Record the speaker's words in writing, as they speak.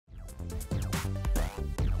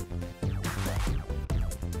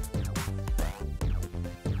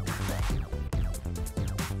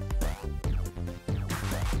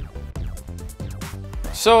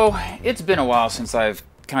So it's been a while since I've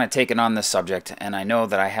kind of taken on this subject, and I know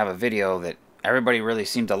that I have a video that everybody really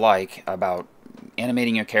seemed to like about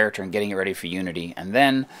animating your character and getting it ready for Unity. And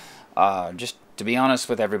then, just to be honest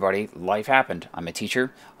with everybody, life happened. I'm a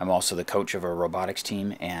teacher. I'm also the coach of a robotics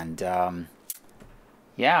team, and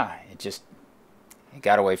yeah, it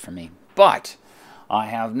got away from me. But I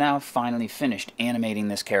have now finally finished animating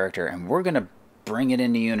this character, and we're going to bring it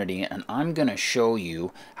into Unity, and I'm going to show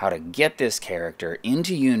you how to get this character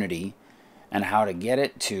into Unity and how to get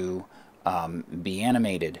it to be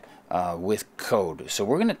animated with code. So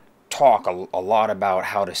we're going to talk a lot about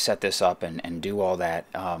how to set this up and do all that.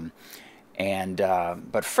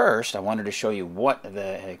 But first, I wanted to show you what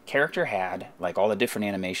the character had, like all the different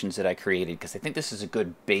animations that I created, because I think this is a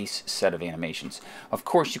good base set of animations. Of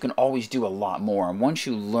course, you can always do a lot more, and once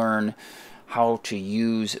you learn how to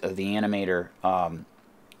use the animator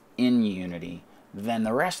in Unity, then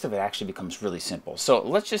the rest of it actually becomes really simple. So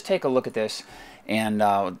let's just take a look at this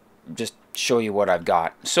and just show you what I've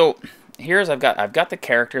got. So here's I've got the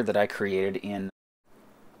character that I created in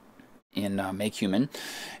MakeHuman,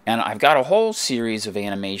 and I've got a whole series of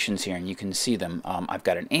animations here, and you can see them. I've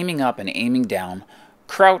got an aiming up and aiming down,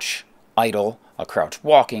 crouch, idle, a crouch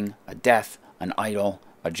walking, a death, an idle,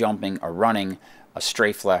 a jumping, a running, a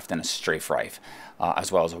strafe left, and a strafe right,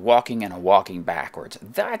 as well as a walking and a walking backwards.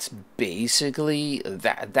 That's basically,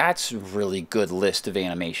 that's a really good list of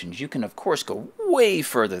animations. You can, of course, go way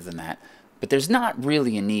further than that, but there's not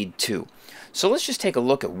really a need to. So let's just take a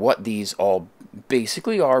look at what these all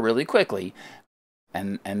basically are really quickly,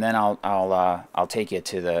 and then I'll take you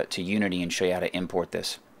to Unity and show you how to import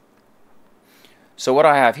this. So what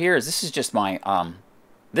I have here is this is my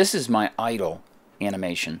idle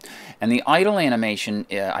animation, and the idle animation,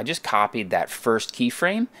 I just copied that first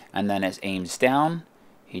keyframe, and then as aims down,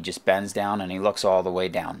 he just bends down and he looks all the way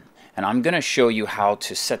down. And I'm going to show you how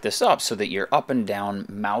to set this up so that your up and down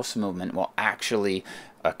mouse movement will actually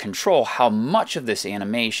control how much of this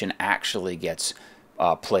animation actually gets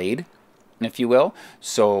played, if you will.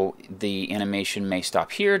 So the animation may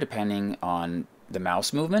stop here depending on the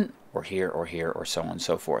mouse movement, or here, or so on and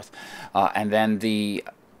so forth. And then the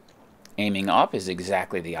aiming up is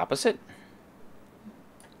exactly the opposite.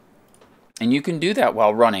 And you can do that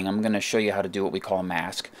while running. I'm going to show you how to do what we call a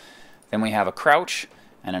mask. Then we have a crouch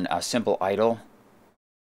and a simple idle.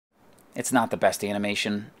 It's not the best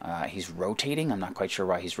animation. He's rotating. I'm not quite sure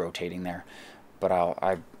why he's rotating there, but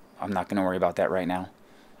I'm not going to worry about that right now.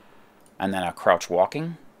 And then a crouch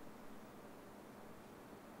walking.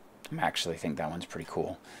 I actually think that one's pretty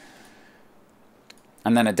cool.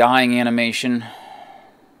 And then a dying animation.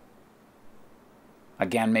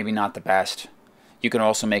 Again, maybe not the best. You can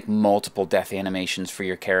also make multiple death animations for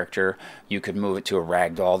your character. You could move it to a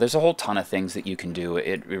ragdoll. There's a whole ton of things that you can do.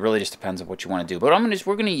 It really just depends on what you want to do. But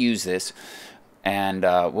we're going to use this, and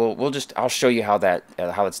I'll show you how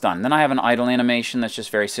it's done. Then I have an idle animation that's just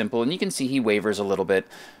very simple, and you can see he wavers a little bit.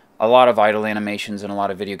 A lot of idle animations in a lot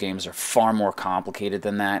of video games are far more complicated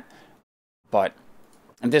than that, but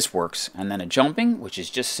this works. And then a jumping, which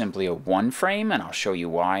is just simply a one frame, and I'll show you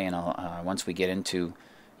why. And once we get into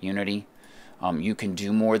Unity. You can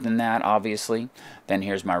do more than that, obviously. Then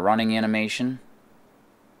here's my running animation.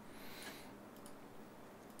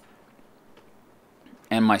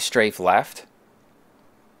 And my strafe left.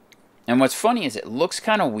 And what's funny is it looks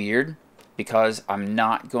kind of weird because I'm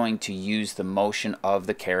not going to use the motion of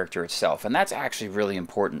the character itself. And that's actually really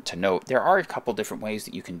important to note. There are a couple different ways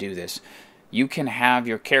that you can do this. You can have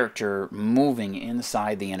your character moving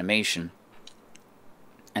inside the animation.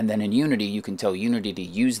 And then in Unity, you can tell Unity to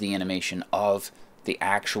use the animation of the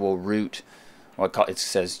actual root. Well, it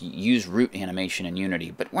says use root animation in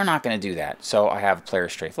Unity, but we're not going to do that. So I have a player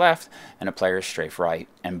strafe left and a player strafe right,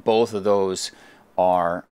 and both of those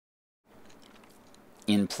are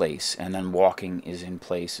in place. And then walking is in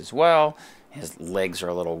place as well. His legs are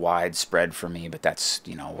a little widespread for me, but that's,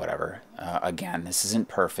 whatever. Again, this isn't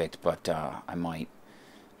perfect, but I might,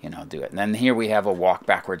 do it. And then here we have a walk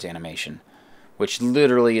backwards animation, which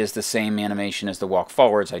literally is the same animation as the walk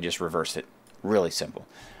forwards. I just reversed it. Really simple.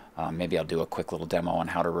 Maybe I'll do a quick little demo on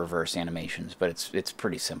how to reverse animations, but it's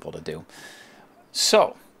pretty simple to do.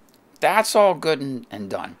 So that's all good and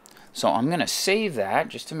done. So I'm going to save that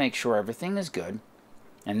just to make sure everything is good.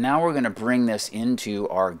 And now we're going to bring this into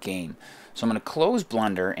our game. So I'm going to close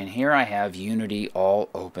Blender, and here I have Unity all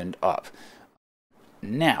opened up.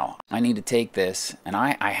 Now, I need to take this, and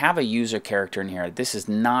I have a user character in here. This is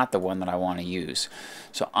not the one that I want to use.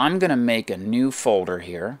 So I'm going to make a new folder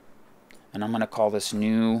here, and I'm going to call this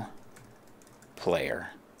new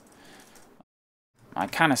player. I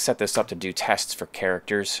kind of set this up to do tests for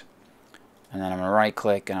characters. And then I'm going to right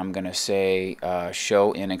click and I'm going to say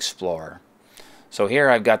Show in Explorer. So here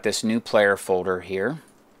I've got this new player folder here.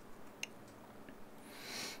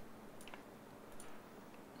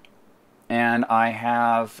 And I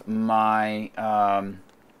have my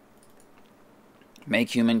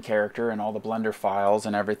MakeHuman character and all the Blender files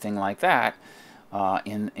and everything like that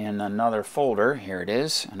in another folder. Here it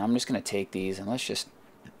is. And I'm just going to take these and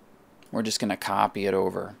we're just going to copy it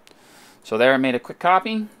over. So there I made a quick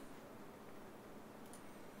copy.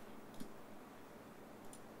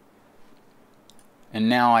 And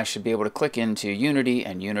now I should be able to click into Unity,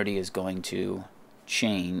 and Unity is going to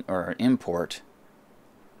chain or import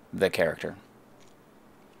the character.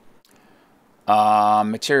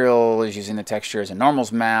 Material is using the texture as a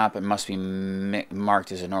normals map. It must be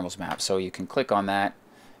marked as a normals map. So you can click on that,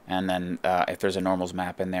 and then if there's a normals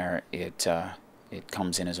map in there, it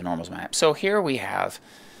comes in as a normals map. So here we have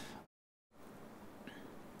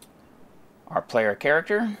our player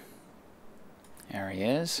character. There he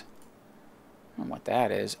is. And what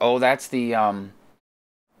that is. Oh, that's the so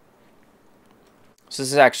this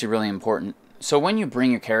is actually really important. So when you bring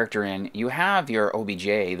your character in, you have your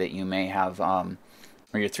OBJ that you may have or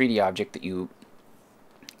your 3D object that you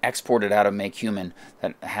exported out of MakeHuman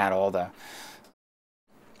that had all the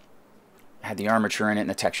armature in it and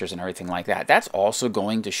the textures and everything like that. That's also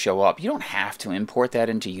going to show up. You don't have to import that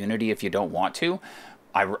into Unity if you don't want to.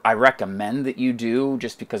 I recommend that you do,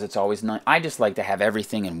 just because it's always nice. I just like to have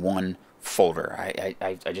everything in one folder.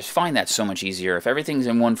 I just find that so much easier. If everything's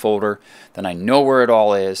in one folder, then I know where it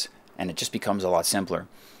all is, and it just becomes a lot simpler.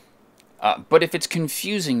 But if it's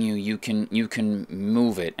confusing you, you can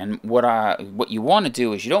move it. And what you want to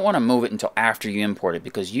do is you don't want to move it until after you import it,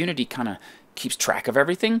 because Unity kind of keeps track of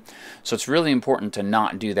everything. So it's really important to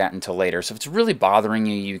not do that until later. So if it's really bothering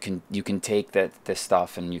you, you can take this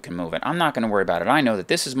stuff and you can move it. I'm not going to worry about it. I know that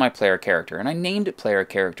this is my player character, and I named it player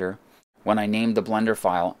character when I named the Blender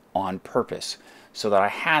file on purpose, so that I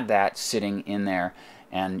had that sitting in there,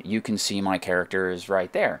 and you can see my character is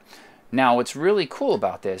right there. Now what's really cool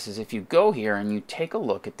about this is if you go here and you take a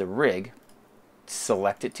look at the rig,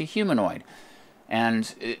 select it to humanoid,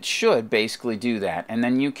 and it should basically do that, and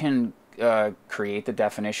then you can create the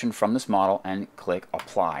definition from this model and click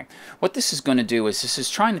apply. What this is going to do is this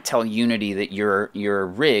is trying to tell Unity that your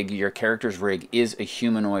rig, your character's rig, is a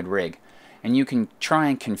humanoid rig. And you can try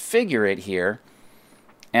and configure it here,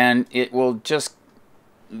 and it will just,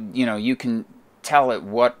 you can tell it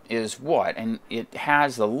what is what, and it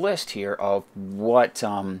has the list here of what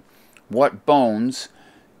bones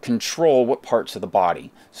control what parts of the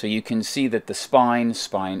body. So you can see that the spine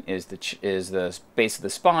is the base of the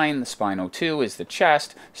spine 02 is the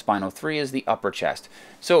chest, spine 03 is the upper chest.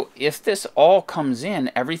 So if this all comes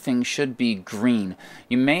in, everything should be green.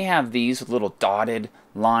 You may have these little dotted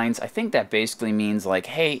lines. I think that basically means like,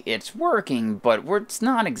 hey, it's working, but it's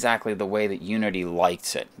not exactly the way that Unity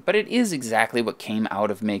likes it. But it is exactly what came out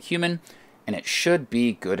of MakeHuman, and it should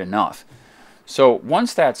be good enough. So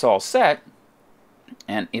once that's all set,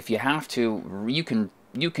 and if you have to,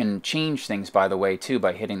 you can change things, by the way, too,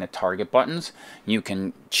 by hitting the target buttons. You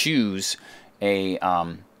can choose a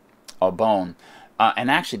bone.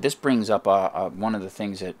 And actually, this brings up one of the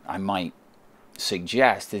things that I might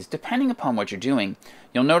suggest is, depending upon what you're doing,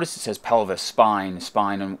 you'll notice it says pelvis, spine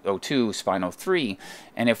 02, spine 03.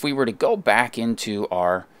 And if we were to go back into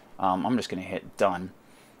our, I'm just going to hit done.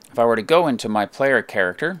 If I were to go into my player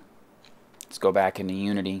character, let's go back into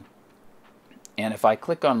Unity. And if I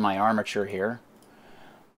click on my armature here,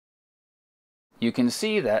 you can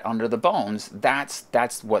see that under the bones,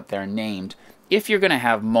 that's what they're named. If you're going to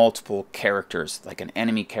have multiple characters, like an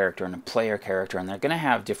enemy character and a player character, and they're going to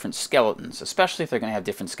have different skeletons, especially if they're going to have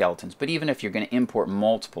different skeletons, but even if you're going to import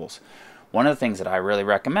multiples, one of the things that I really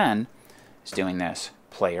recommend is doing this,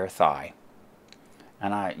 player thigh.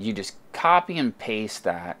 And you just copy and paste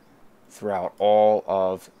that throughout all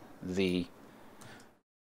of the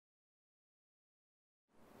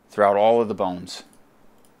bones.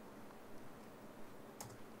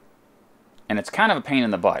 And it's kind of a pain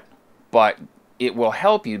in the butt, but it will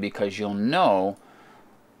help you because you'll know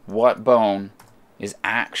what bone is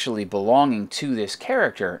actually belonging to this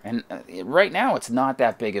character. And right now it's not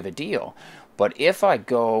that big of a deal. But if I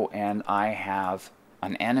go and I have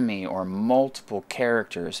an enemy or multiple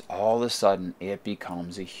characters, all of a sudden it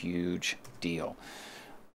becomes a huge deal.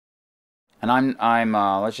 And I'm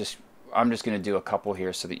just going to do a couple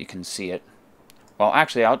here so that you can see it. Well,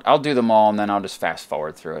 actually, I'll do them all, and then I'll just fast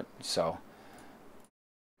forward through it. So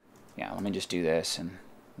yeah, let me just do this, and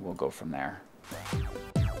we'll go from there.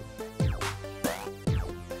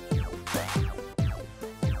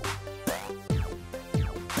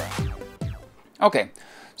 Okay,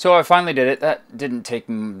 so I finally did it. That didn't take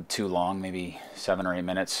too long, maybe 7 or 8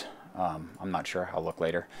 minutes. I'm not sure. I'll look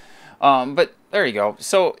later. But there you go.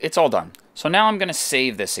 So it's all done. So now I'm going to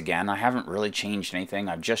save this again. I haven't really changed anything.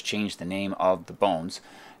 I've just changed the name of the bones.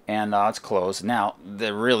 And it's closed. Now,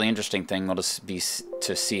 the really interesting thing will just be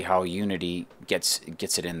to see how Unity gets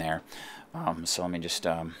it in there. So let me just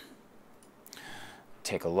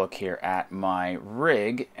take a look here at my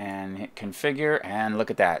rig and hit configure, and look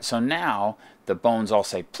at that. So now the bones all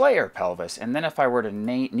say player pelvis, and then if I were to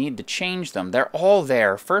need to change them, they're all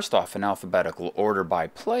there first off in alphabetical order by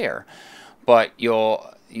player. But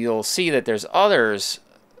you'll see that there's other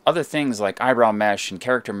things like eyebrow mesh and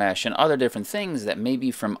character mesh and other different things that may be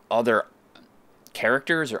from other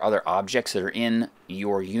characters or other objects that are in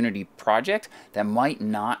your Unity project that might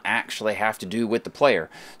not actually have to do with the player.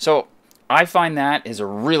 So I find that is a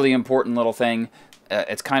really important little thing.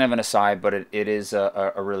 It's kind of an aside, but it is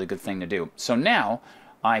a really good thing to do. So now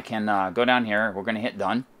I can go down here. We're going to hit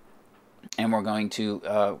done, and we're going to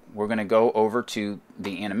go over to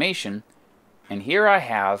the animation, and here I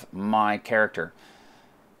have my character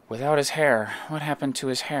without his hair. What happened to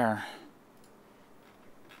his hair?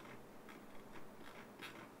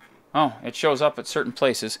 Oh, it shows up at certain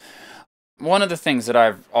places. One of the things that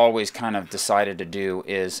I've always kind of decided to do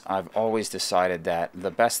is I've always decided that the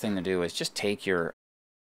best thing to do is just take your...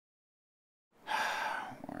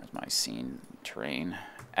 Where's my scene? Terrain.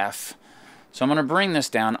 F. So I'm going to bring this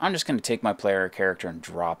down. I'm just going to take my player character and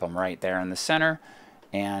drop him right there in the center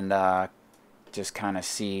and just kind of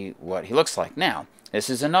see what he looks like. Now, this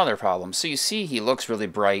is another problem. So you see he looks really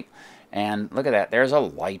bright, and look at that. There's a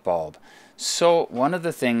light bulb. So one of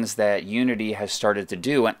the things that Unity has started to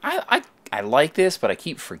do, and I like this, but I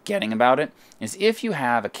keep forgetting about it, is if you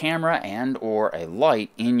have a camera and or a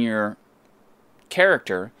light in your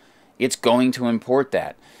character, it's going to import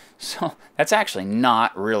that. So that's actually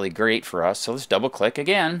not really great for us. So let's double click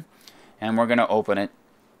again, and we're going to open it.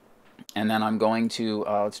 And then I'm going to,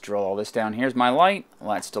 let's drill all this down. Here's my light.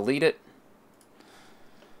 Let's delete it.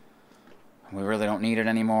 We really don't need it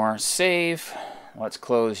anymore. Save. Let's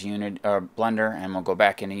close Blender, and we'll go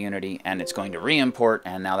back into Unity, and it's going to re-import,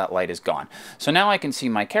 and now that light is gone. So now I can see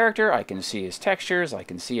my character, I can see his textures, I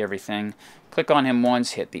can see everything. Click on him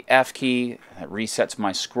once, hit the F key, that resets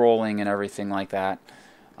my scrolling and everything like that.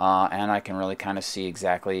 And I can really kind of see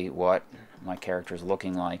exactly what my character is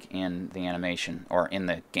looking like in the animation, or in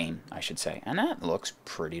the game, I should say. And that looks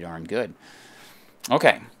pretty darn good.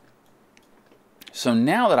 Okay. So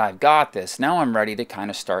now that I've got this, now I'm ready to kind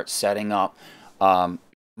of start setting up I'm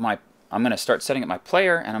going to start setting up my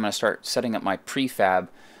player, and I'm going to start setting up my prefab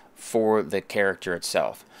for the character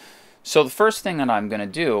itself. So the first thing that I'm going to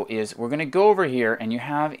do is we're going to go over here, and you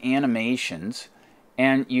have animations,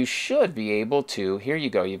 and you should be able to, here you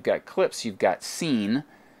go, you've got clips, you've got scene,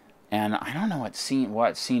 and I don't know what scene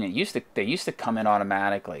they used to come in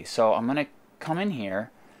automatically. So I'm going to come in here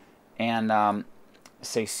and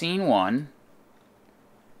say scene 1,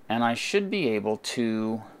 and I should be able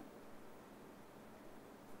to...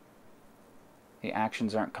 The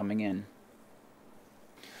actions aren't coming in.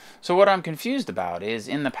 So what I'm confused about is,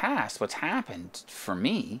 in the past, what's happened for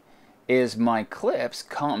me is my clips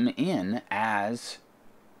come in as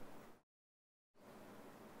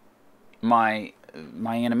my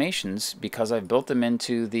animations, because I've built them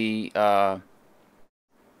into the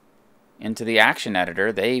action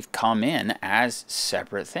editor. They've come in as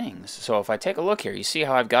separate things. So if I take a look here, you see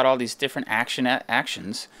how I've got all these different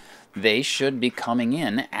actions. They should be coming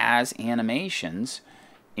in as animations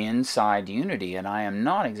inside Unity, and I am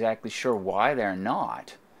not exactly sure why they're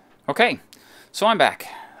not. Okay, so I'm back.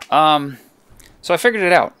 So I figured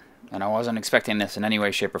it out, and I wasn't expecting this in any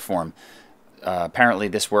way, shape, or form. Apparently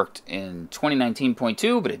this worked in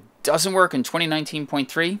 2019.2, but it doesn't work in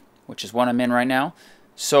 2019.3, which is what I'm in right now.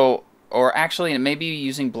 So, or actually, it may be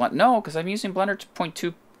using Blender. No, because I'm using Blender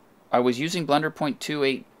 0.2. I was using Blender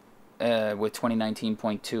 0.28 with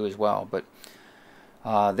 2019.2 as well, but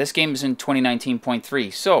this game is in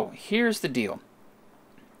 2019.3. So here's the deal.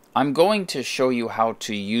 I'm going to show you how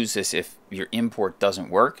to use this if your import doesn't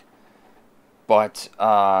work, but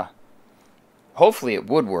hopefully it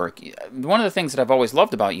would work. One of the things that I've always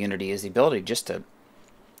loved about Unity is the ability just to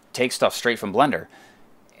take stuff straight from Blender,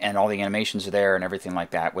 and all the animations are there and everything like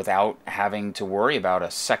that without having to worry about a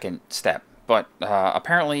second step. But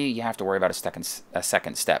apparently you have to worry about a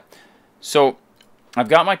second step. So I've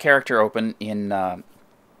got my character open in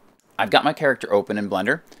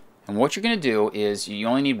Blender, and what you're going to do is you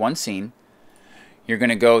only need one scene. You're going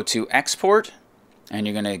to go to Export, and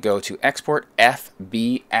you're going to go to Export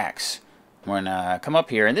FBX. We're gonna come up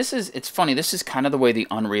here, and it's funny, this is kind of the way the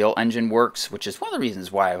Unreal Engine works, which is one of the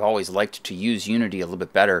reasons why I've always liked to use Unity a little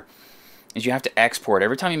bit better, is you have to export.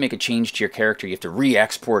 Every time you make a change to your character, you have to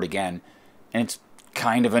re-export again, and it's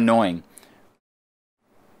kind of annoying.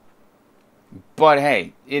 But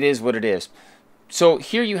hey, it is what it is. So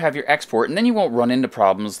here you have your export, and then you won't run into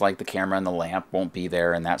problems like the camera and the lamp won't be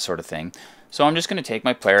there and that sort of thing. So I'm just going to take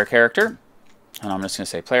my player character, and I'm just going to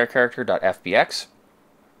say player character.fbx.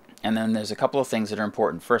 And then there's a couple of things that are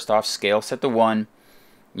important. First off, scale set to 1.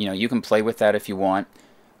 You know, you can play with that if you want.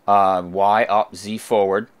 Y up, Z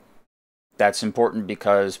forward. That's important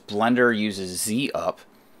because Blender uses Z up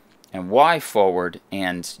and Y forward,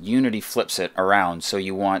 and Unity flips it around. So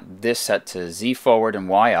you want this set to Z forward and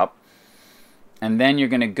Y up. And then you're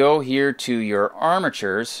going to go here to your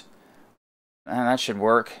armatures, and that should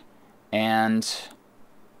work. And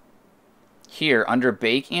here under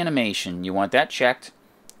Bake Animation, you want that checked.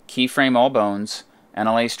 Keyframe all bones,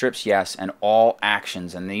 NLA strips yes, and all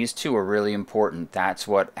actions. And these two are really important. That's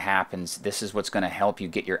what happens. This is what's going to help you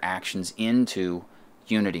get your actions into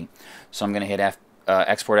Unity. So I'm going to hit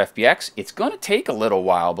Export FBX. It's going to take a little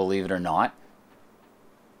while, believe it or not.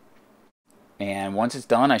 And once it's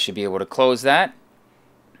done, I should be able to close that.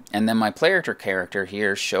 And then my player character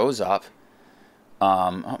here shows up.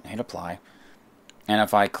 Hit apply. And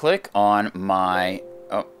if I click on my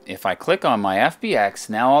FBX,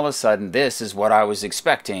 now all of a sudden this is what I was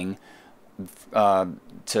expecting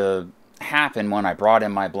to happen when I brought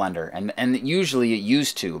in my Blender. And usually it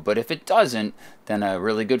used to, but if it doesn't, then a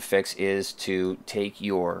really good fix is to take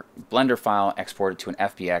your Blender file, export it to an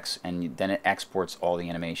FBX, and then it exports all the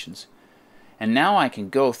animations. And now I can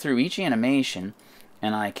go through each animation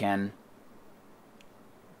and I can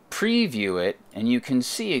preview it, and you can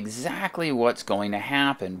see exactly what's going to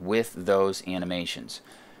happen with those animations.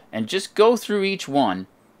 And just go through each one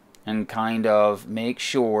and kind of make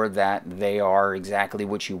sure that they are exactly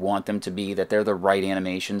what you want them to be, that they're the right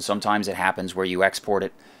animation. Sometimes it happens where you export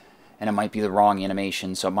it and it might be the wrong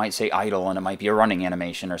animation, so it might say idle and it might be a running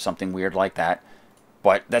animation or something weird like that.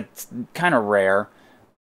 But that's kind of rare.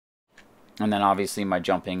 And then obviously my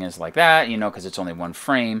jumping is like that, you know, because it's only one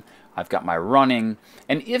frame. I've got my running.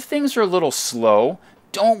 And if things are a little slow,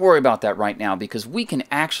 don't worry about that right now, because we can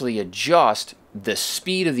actually adjust the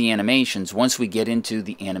speed of the animations once we get into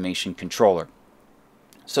the animation controller.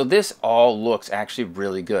 So this all looks actually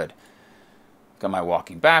really good. Got my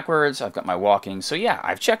walking backwards, I've got my walking. So yeah,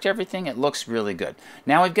 I've checked everything. It looks really good.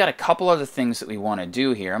 Now we've got a couple other things that we want to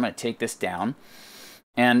do here. I'm going to take this down.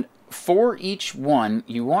 And for each one,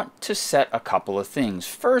 you want to set a couple of things.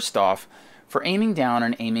 First off, for aiming down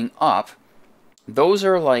and aiming up, those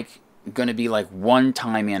are going to be like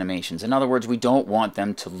one-time animations. In other words, we don't want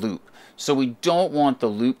them to loop. So we don't want the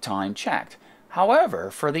loop time checked.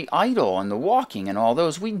 However, for the idle and the walking and all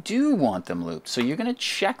those, we do want them looped. So you're going to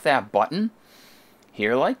check that button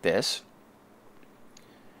here like this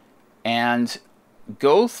and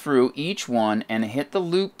go through each one and hit the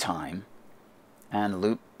loop time and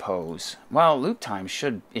loop pose. Well, loop time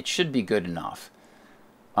should be good enough.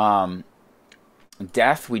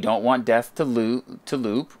 Death, we don't want death to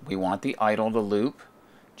loop. We want the idle to loop.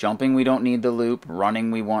 Jumping, we don't need the loop.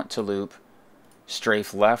 Running, we want to loop.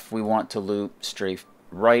 Strafe left, we want to loop. Strafe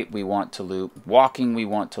right, we want to loop. Walking, we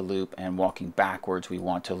want to loop. And walking backwards, we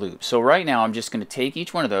want to loop. So right now, I'm just going to take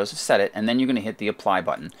each one of those, set it, and then you're going to hit the apply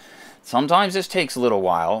button. Sometimes this takes a little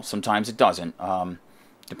while. Sometimes it doesn't.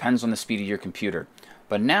 Depends on the speed of your computer.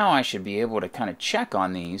 But now I should be able to kind of check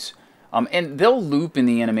on these. And they'll loop in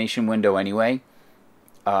the animation window anyway.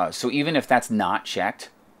 So even if that's not checked,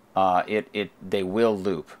 they will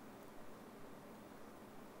loop.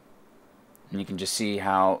 And you can just see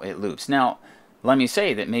how it loops. Now, let me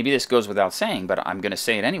say that maybe this goes without saying, but I'm going to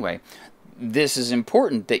say it anyway. This is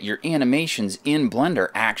important that your animations in Blender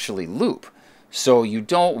actually loop. So you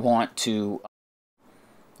don't want to,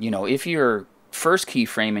 you know, if your first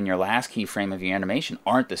keyframe and your last keyframe of your animation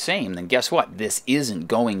aren't the same, then guess what? This isn't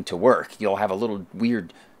going to work. You'll have a little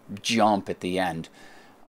weird jump at the end.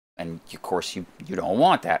 And of course, you don't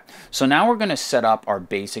want that. So now we're going to set up our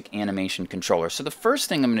basic animation controller. So the first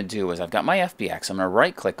thing I'm going to do is I've got my FBX. I'm going to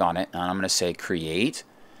right click on it and I'm going to say create.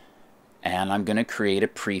 And I'm going to create a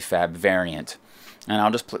prefab variant. And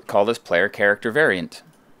I'll just call this player character variant.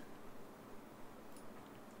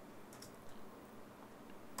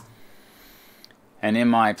 And in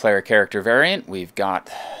my player character variant, we've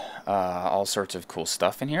got all sorts of cool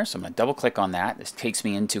stuff in here. So I'm going to double click on that. This takes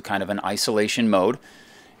me into kind of an isolation mode.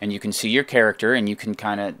 And you can see your character and you can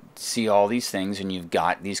kind of see all these things and you've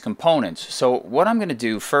got these components. So what I'm going to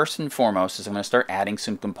do first and foremost is I'm going to start adding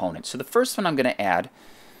some components. So the first one I'm going to add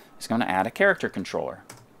is going to add a character controller.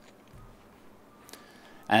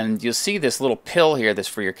 And you'll see this little pill here that's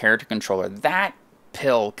for your character controller. That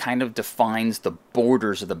pill kind of defines the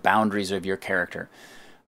borders or the boundaries of your character.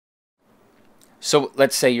 So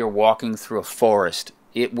let's say you're walking through a forest.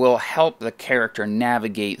 It will help the character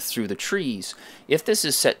navigate through the trees. If this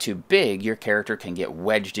is set too big, your character can get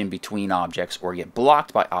wedged in between objects or get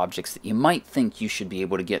blocked by objects that you might think you should be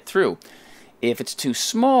able to get through. If it's too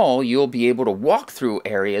small, you'll be able to walk through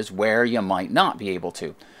areas where you might not be able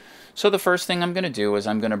to. So the first thing I'm going to do is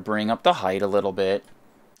I'm going to bring up the height a little bit.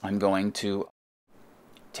 I'm going to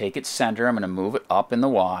take its center, I'm going to move it up in the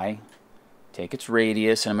Y, take its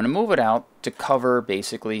radius, and I'm going to move it out to cover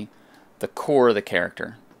basically the core of the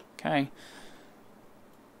character. Okay.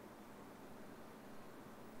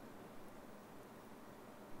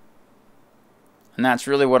 And that's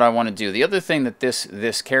really what I want to do. The other thing that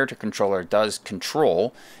this character controller does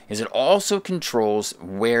control is it also controls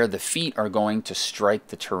where the feet are going to strike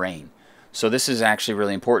the terrain. So this is actually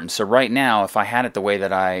really important. So right now, if I had it the way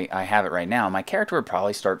that I have it right now, my character would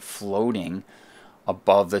probably start floating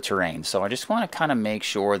above the terrain. So I just want to kind of make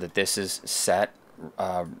sure that this is set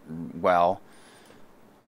well.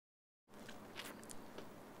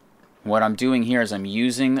 What I'm doing here is I'm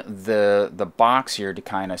using the box here to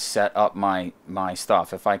kind of set up my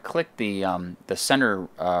stuff. If I click the center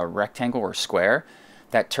rectangle or square,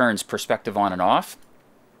 that turns perspective on and off.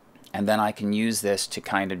 And then I can use this to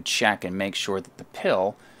kind of check and make sure that the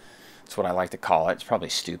pill, that's what I like to call it, it's probably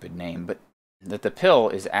a stupid name, but that the pill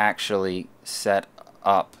is actually set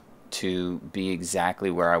up to be exactly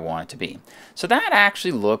where I want it to be. So that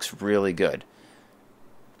actually looks really good.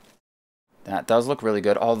 That does look really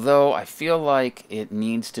good, although I feel like it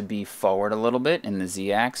needs to be forward a little bit in the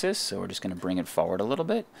Z-axis, so we're just going to bring it forward a little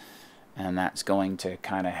bit, and that's going to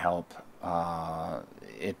kind of help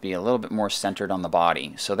it be a little bit more centered on the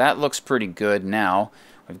body. So that looks pretty good now.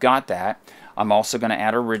 We've got that. I'm also going to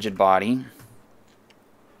add a rigid body.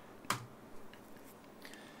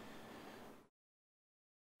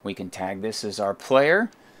 We can tag this as our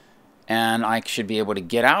player. And I should be able to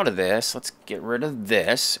get out of this. Let's get rid of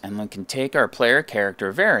this. And we can take our player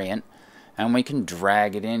character variant and we can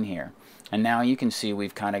drag it in here. And now you can see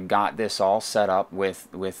we've kind of got this all set up with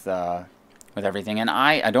everything. And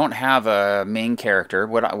I don't have a main character.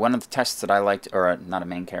 One of the tests that I liked, or not a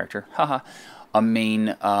main character, haha, a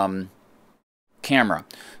main camera.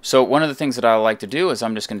 So one of the things that I like to do is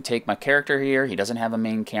I'm just going to take my character here. He doesn't have a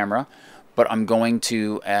main camera, but I'm going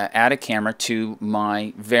to add a camera to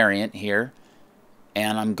my variant here.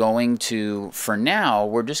 And I'm going to, for now,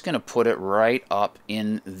 we're just going to put it right up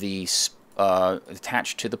in the,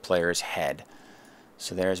 attached to the player's head.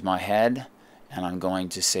 So there's my head. And I'm going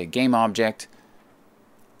to say game object,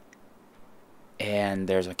 and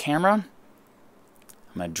there's a camera.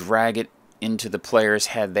 I'm going to drag it into the player's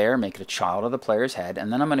head there, make it a child of the player's head,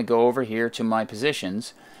 and then I'm going to go over here to my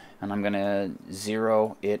positions, and I'm going to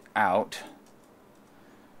zero it out.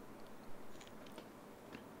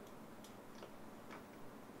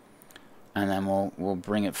 And then we'll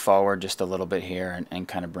bring it forward just a little bit here and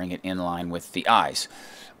kind of bring it in line with the eyes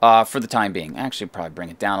for the time being. Actually, probably bring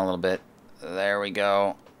it down a little bit. There we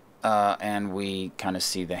go. And we kind of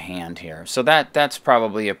see the hand here. So that's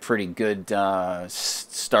probably a pretty good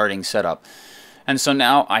starting setup. And so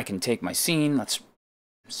now I can take my scene. Let's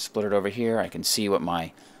split it over here. I can see what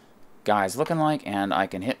my guy's looking like. And I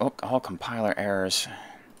can hit all compiler errors.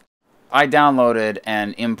 I downloaded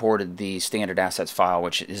and imported the standard assets file,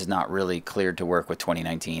 which is not really cleared to work with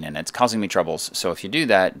 2019. And it's causing me troubles. So if you do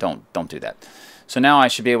that, don't do that. So now I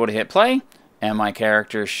should be able to hit play. And my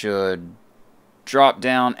character should drop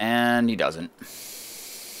down, and he doesn't.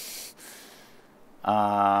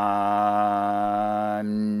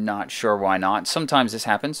 I'm not sure why not. Sometimes this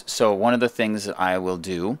happens. So one of the things that I will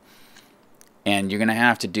do, and you're going to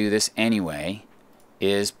have to do this anyway,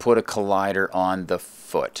 is put a collider on the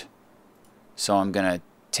foot. So I'm going to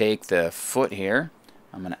take the foot here.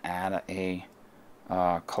 I'm going to add a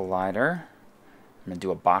collider. I'm going to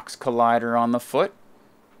do a box collider on the foot.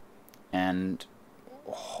 And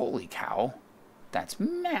holy cow. That's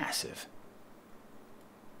massive.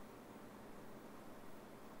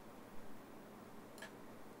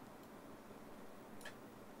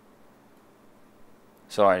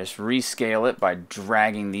 So I just rescale it by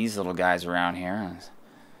dragging these little guys around here.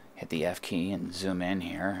 Hit the F key and zoom in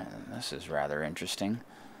here. This is rather interesting.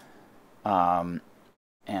 And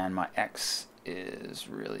my X is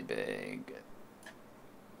really big.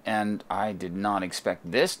 And I did not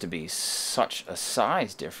expect this to be such a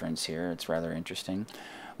size difference here. It's rather interesting.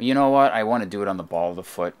 You know what? I want to do it on the ball of the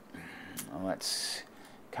foot. Let's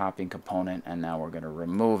copying component, and now we're going to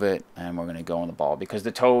remove it, and we're going to go in the ball because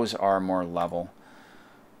the toes are more level.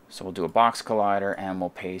 So we'll do a box collider, and we'll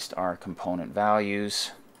paste our component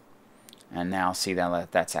values. And now see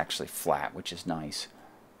that that's actually flat, which is nice.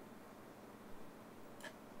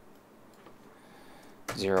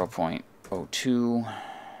 0.02.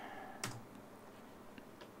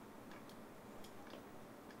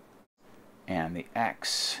 And the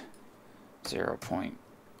X,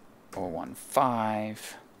 0.015.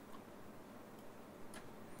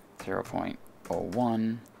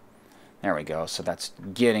 0.01. There we go. So that's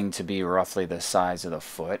getting to be roughly the size of the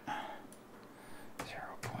foot.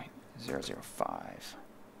 0.005.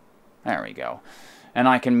 There we go. And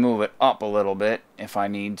I can move it up a little bit if I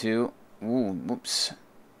need to. Ooh, whoops.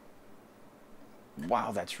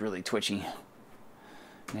 Wow, that's really twitchy.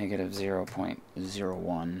 Negative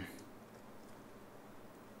 0.01.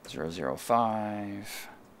 0.005.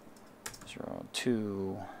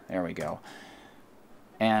 0.02. There we go.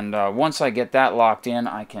 And once I get that locked in,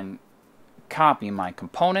 I can copy my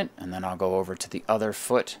component, and then I'll go over to the other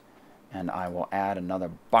foot, and I will add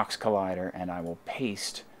another box collider, and I will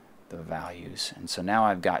paste the values. And so now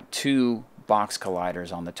I've got 2 box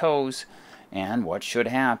colliders on the toes, and what should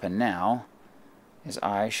happen now is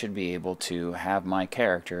I should be able to have my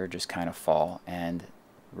character just kind of fall and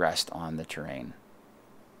rest on the terrain.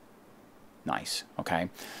 Nice. Okay.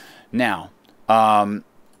 Now,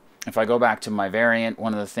 if I go back to my variant,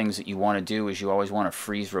 one of the things that you want to do is you always want to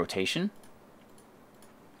freeze rotation.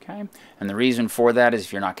 Okay. And the reason for that is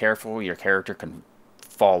if you're not careful, your character can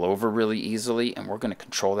fall over really easily, and we're going to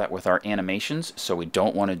control that with our animations, so we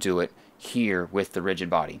don't want to do it here with the rigid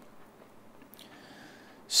body.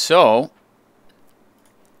 So,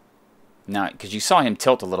 now, because you saw him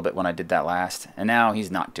tilt a little bit when I did that last, and now he's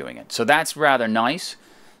not doing it. So that's rather nice.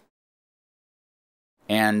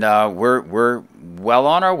 And we're well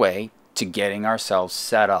on our way to getting ourselves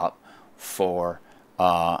set up for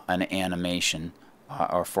an animation,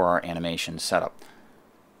 or for our animation setup.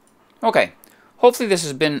 Okay, hopefully this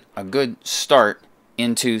has been a good start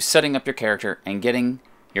into setting up your character and getting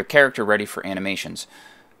your character ready for animations.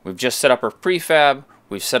 We've just set up our prefab,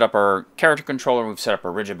 we've set up our character controller, we've set up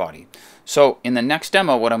our rigid body. So in the next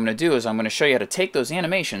demo, what I'm going to do is I'm going to show you how to take those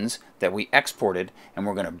animations that we exported, and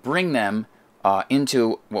we're going to bring them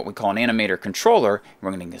into what we call an animator controller, and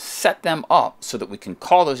we're going to set them up so that we can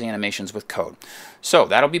call those animations with code. So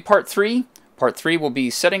that'll be part 3. Part 3 will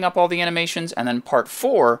be setting up all the animations, and then part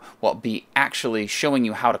 4 will be actually showing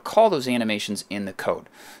you how to call those animations in the code.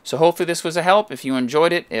 So hopefully this was a help. If you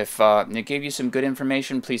enjoyed it, if it gave you some good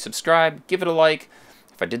information, please subscribe, give it a like.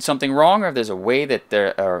 If I did something wrong, or if there's a way that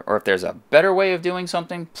or if there's a better way of doing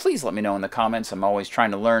something, please let me know in the comments. I'm always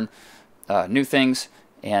trying to learn new things.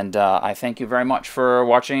 And I thank you very much for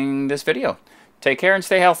watching this video. Take care and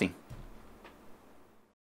stay healthy.